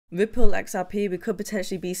Ripple XRP, we could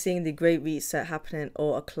potentially be seeing the great reset happening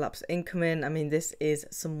or a collapse incoming. I mean, this is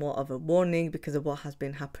somewhat of a warning because of what has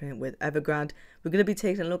been happening with Evergrande. We're going to be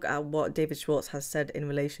taking a look at what David Schwartz has said in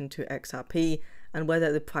relation to XRP and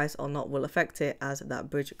whether the price or not will affect it as that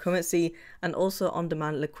bridge currency, and also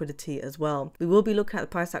on-demand liquidity as well. We will be looking at the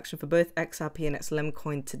price action for both XRP and XLM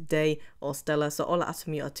coin today, or Stellar. So all I ask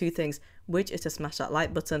from you are two things, which is to smash that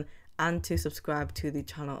like button and to subscribe to the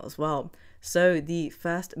channel as well. So the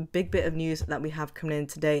first big bit of news that we have coming in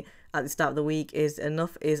today at the start of the week is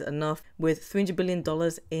enough is enough with $300 billion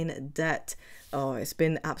in debt. Oh, it's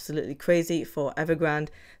been absolutely crazy for Evergrande.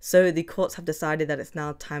 So the courts have decided that it's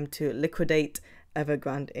now time to liquidate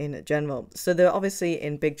Evergrande in general. So they're obviously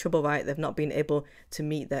in big trouble, right? They've not been able to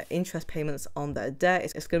meet their interest payments on their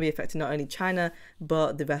debt. It's going to be affecting not only China,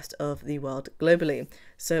 but the rest of the world globally.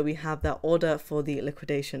 So we have that order for the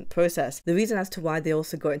liquidation process. The reason as to why they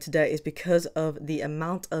also got into debt is because of the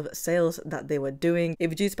amount of sales that they were doing. It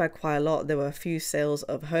reduced by quite a lot. There were a few sales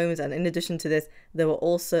of homes, and in addition to this, there were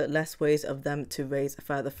also less ways of them to raise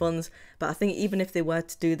further funds. But I think even if they were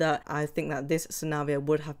to do that, I think that this scenario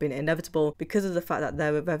would have been inevitable because of the fact that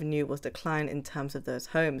their revenue was declined in terms of those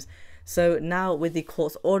homes. So now with the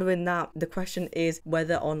courts ordering that, the question is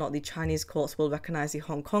whether or not the Chinese courts will recognize the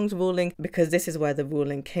Hong Kong's ruling, because this is where the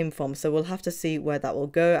ruling came from. So we'll have to see where that will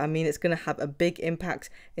go. I mean, it's going to have a big impact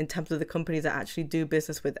in terms of the companies that actually do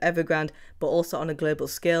business with Evergrande, but also on a global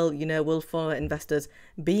scale. You know, will foreign investors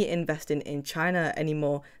be investing in China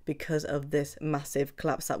anymore because of this massive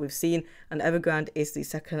collapse that we've seen? And Evergrande is the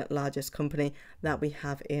second largest company that we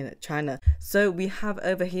have in China. So we have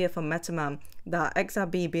over here from MetaMan that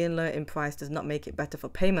XRP being low in price does not make it better for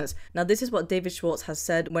payments. Now, this is what David Schwartz has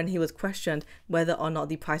said when he was questioned whether or not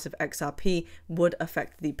the price of XRP would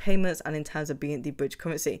affect the payments and in terms of being the bridge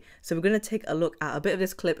currency. So we're going to take a look at a bit of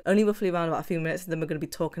this clip, only roughly around about a few minutes, and then we're going to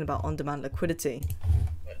be talking about on-demand liquidity.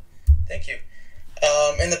 Thank you.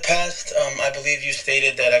 In the past, I believe you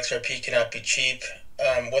stated that XRP cannot be cheap.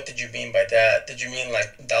 What did you mean by that? Did you mean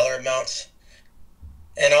like dollar amounts?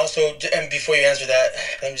 And also, and before you answer that,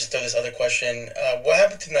 let me just throw this other question. What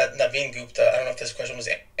happened to Naveen Gupta? I don't know if this question was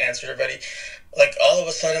answered already. Like all of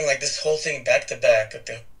a sudden, like this whole thing back to back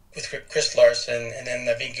with Chris Larson, and then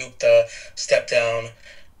Naveen Gupta stepped down,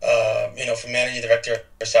 from managing director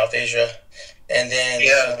for South Asia. And then...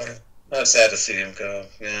 Yeah, that's sad to see him go,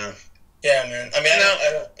 yeah. Yeah, man. I mean,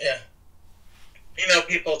 I don't, yeah. You know,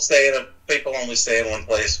 people only stay in one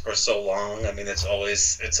place for so long. I mean, it's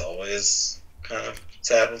always kind of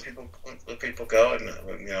sad when people go, and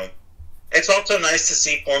it's also nice to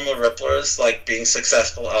see former Ripplers like being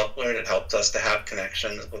successful elsewhere. It helps us to have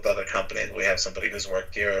connections with other companies. We have somebody who's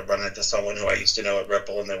worked here. I run into someone who I used to know at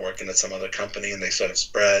Ripple, and they're working at some other company, and they sort of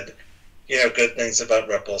spread, good things about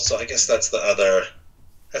Ripple. So I guess that's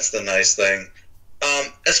the nice thing.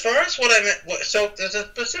 As far as what I meant, so there's a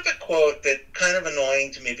specific quote that kind of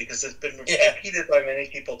annoying to me because it's been repeated by many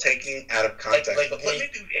people taking out of context. But let me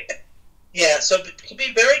do it. Yeah, so to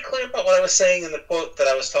be very clear about what I was saying in the quote that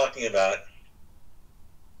I was talking about,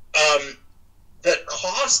 the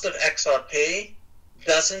cost of XRP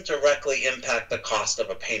doesn't directly impact the cost of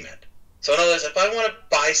a payment. So in other words, if I want to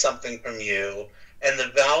buy something from you and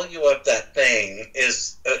the value of that thing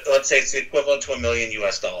is, let's say it's the equivalent to $1 million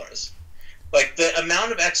US, like the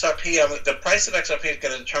amount of XRP, the price of XRP is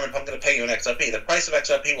going to determine if I'm going to pay you an XRP. The price of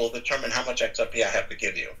XRP will determine how much XRP I have to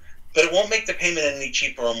give you. But it won't make the payment any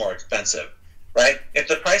cheaper or more expensive, right? If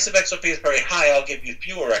the price of XRP is very high, I'll give you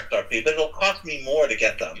fewer XRP, but it'll cost me more to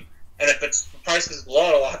get them. And if the price is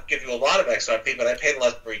low, I'll have to give you a lot of XRP, but I paid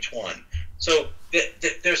less for each one. So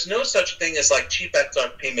there's no such thing as like cheap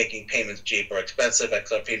XRP making payments cheap or expensive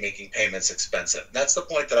XRP making payments expensive. That's the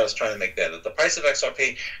point that I was trying to make there, that the price of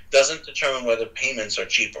XRP doesn't determine whether payments are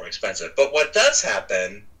cheap or expensive. But what does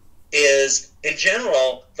happen is, in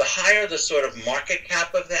general, the higher the sort of market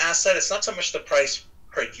cap of the asset, it's not so much the price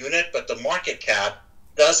per unit, but the market cap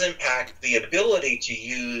does impact the ability to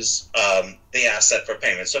use the asset for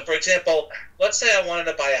payment. So, for example, let's say I wanted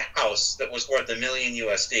to buy a house that was worth $1 million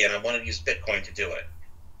USD and I wanted to use Bitcoin to do it,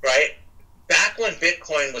 right? Back when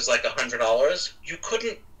Bitcoin was like $100, you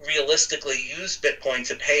couldn't realistically use Bitcoin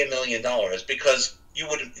to pay $1 million because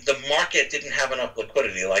the market didn't have enough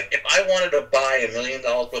liquidity. Like if I wanted to buy $1 million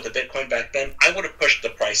worth of Bitcoin back then, I would have pushed the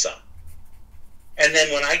price up. And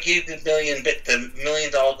then when I gave the $1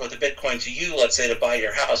 million worth of Bitcoin to you, let's say to buy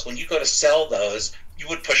your house, when you go to sell those, you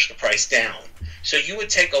would push the price down. So you would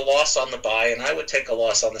take a loss on the buy and I would take a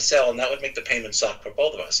loss on the sell, and that would make the payment suck for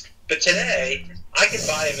both of us. But today, I can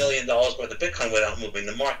buy $1 million worth of Bitcoin without moving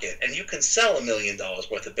the market, and you can sell $1 million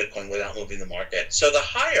worth of Bitcoin without moving the market. So the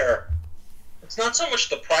higher It's not so much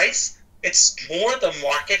the price, it's more the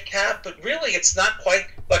market cap, but really it's not quite,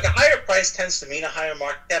 like a higher price tends to mean a higher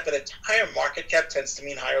market cap, but a higher market cap tends to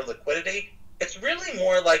mean higher liquidity. It's really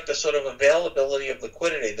more like the sort of availability of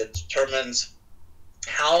liquidity that determines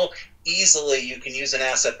how easily you can use an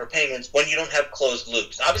asset for payments when you don't have closed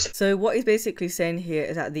loops. Obviously. So what he's basically saying here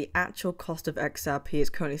is that the actual cost of XRP is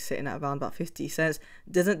currently sitting at around about 50 cents,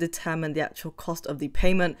 doesn't determine the actual cost of the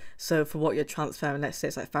payment. So for what you're transferring, let's say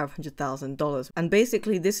it's like $500,000. And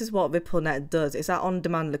basically this is what RippleNet does. It's that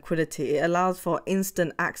on-demand liquidity. It allows for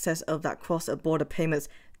instant access of that cross-border payments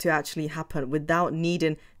to actually happen without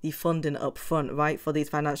needing the funding up front, right, for these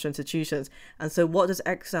financial institutions. And so what does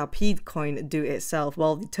XRP coin do itself?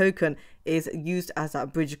 Well, the token is used as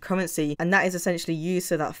that bridge currency, and that is essentially used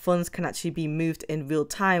so that funds can actually be moved in real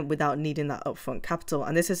time without needing that upfront capital.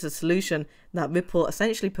 And this is a solution that Ripple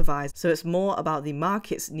essentially provides. So it's more about the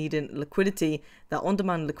markets needing liquidity, that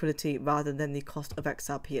on-demand liquidity, rather than the cost of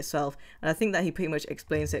XRP itself. And I think that he pretty much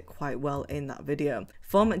explains it quite well in that video.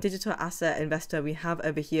 From Digital Asset Investor, we have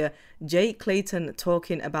over here Jay Clayton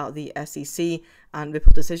talking about the SEC and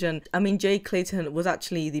Ripple decision. I mean, Jay Clayton was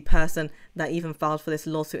actually the person that even filed for this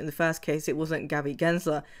lawsuit in the first case. It wasn't Gary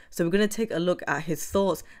Gensler. So we're going to take a look at his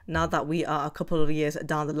thoughts now that we are a couple of years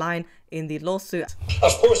down the line in the lawsuit.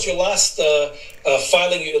 Of course, your last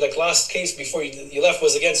filing, like last case before you left,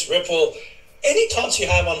 was against Ripple. Any thoughts you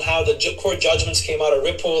have on how the court judgments came out of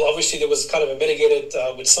Ripple? Obviously, there was kind of a mitigated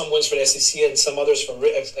with some wins for the SEC and some others from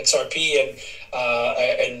XRP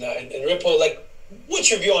and Ripple. Like,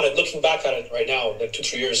 what's your view on it, looking back at it right now, like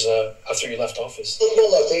 2-3 years after you left office?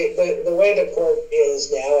 Well, look, the way the court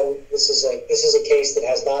is now, and this is a case that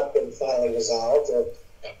has not been finally resolved.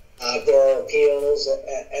 There are appeals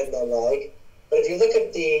and the like. But if you look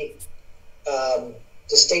at the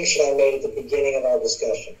distinction I made at the beginning of our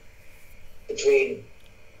discussion between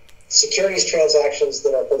securities transactions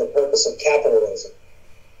that are for the purpose of capital raising,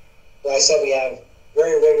 well, I said we have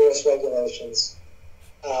very rigorous regulations,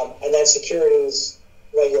 and then securities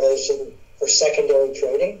regulation for secondary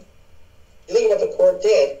trading. You look at what the court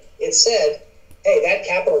did, it said, hey, that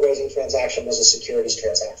capital raising transaction was a securities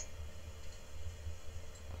transaction.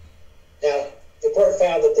 Now, the court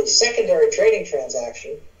found that the secondary trading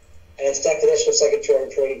transaction and its definition of secondary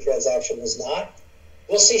trading transaction was not.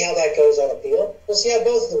 We'll see how that goes on appeal. We'll see how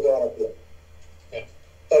both of them go on appeal. Yeah.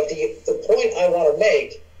 But the point I want to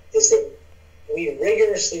make is that we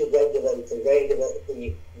rigorously regulate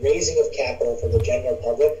the raising of capital for the general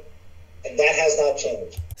public, and that has not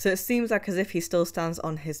changed. So it seems like as if he still stands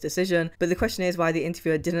on his decision, but the question is why the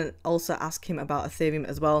interviewer didn't also ask him about Ethereum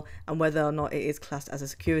as well and whether or not it is classed as a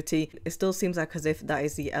security. It still seems like as if that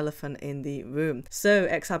is the elephant in the room. So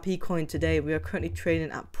XRP coin today, we are currently trading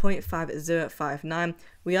at 0.5059.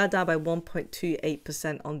 We are down by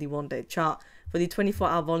 1.28% on the one-day chart. For the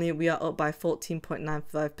 24-hour volume, we are up by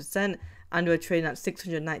 14.95%. And we're trading at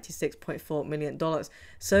 $696.4 million.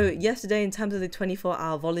 So yesterday, in terms of the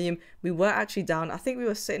 24-hour volume, we were actually down. I think we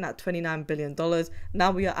were sitting at $29 billion.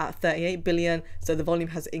 Now we are at $38 billion. So the volume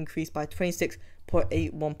has increased by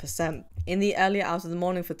 26.81%. In the earlier hours of the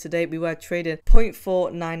morning for today, we were trading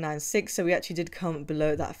 0.4996. So we actually did come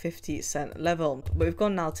below that 50-cent level. But we've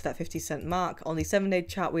gone now to that 50-cent mark. On the 7-day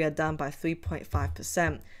chart, we are down by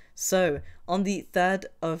 3.5%. So on the 3rd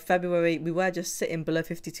of February, we were just sitting below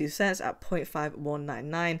 52 cents at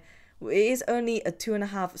 0.5199. It is only a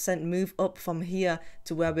 2.5 cent move up from here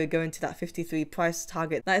to where we're going to that 53 price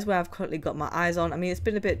target. That is where I've currently got my eyes on. I mean, it's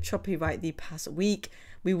been a bit choppy right the past week.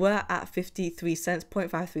 We were at 53 cents,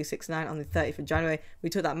 0.5369 on the 30th of January. We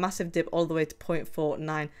took that massive dip all the way to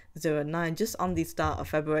 0.4909 just on the start of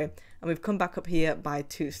February. And we've come back up here by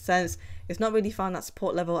 2 cents. It's not really found that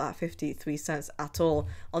support level at 53 cents at all.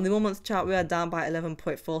 On the 1 month chart, we are down by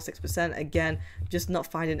 11.46%. Again, just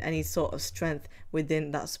not finding any sort of strength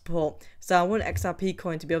within that support. So I want XRP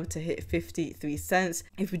coin to be able to hit 53 cents.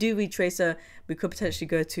 If we do retrace her, we could potentially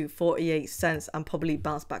go to 48 cents and probably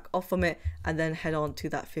bounce back off from it and then head on to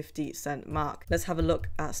that 50-cent mark. Let's have a look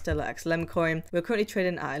at Stellar XLM coin. We're currently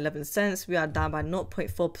trading at 11 cents. We are down by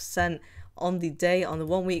 0.4%. On the day, on the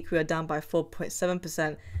 1 week, we are down by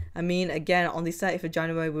 4.7%. I mean, again, on the 30th of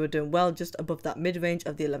January, we were doing well, just above that mid-range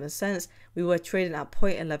of the 11 cents. We were trading at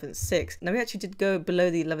 0.116. Now, we actually did go below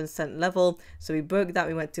the 11 cent level, so we broke that.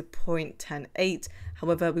 We went to 0.108.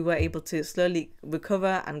 However, we were able to slowly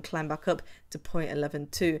recover and climb back up to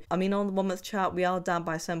 0.112. I mean, on the 1 month chart, we are down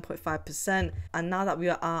by 7.5%, and now that we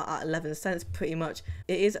are at 11 cents pretty much,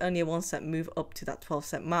 it is only a 1 cent move up to that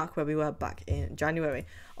 12-cent mark where we were back in January.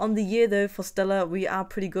 On the year though, for Stellar, we are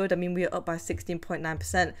pretty good. I mean, we are up by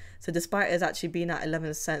 16.9%. So despite us actually being at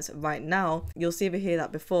 11 cents right now, you'll see over here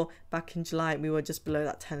that before, back in July, we were just below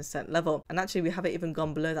that 10-cent level. And actually, we haven't even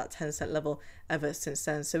gone below that 10-cent level ever since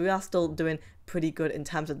then. So we are still doing pretty good in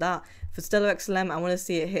terms of that. For Stellar XLM, I want to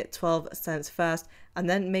see it hit 12 cents first and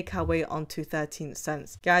then make our way on to 13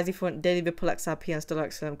 cents. Guys, if you want daily Ripple, XRP and Stellar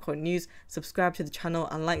XLM coin news, subscribe to the channel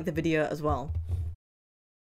and like the video as well.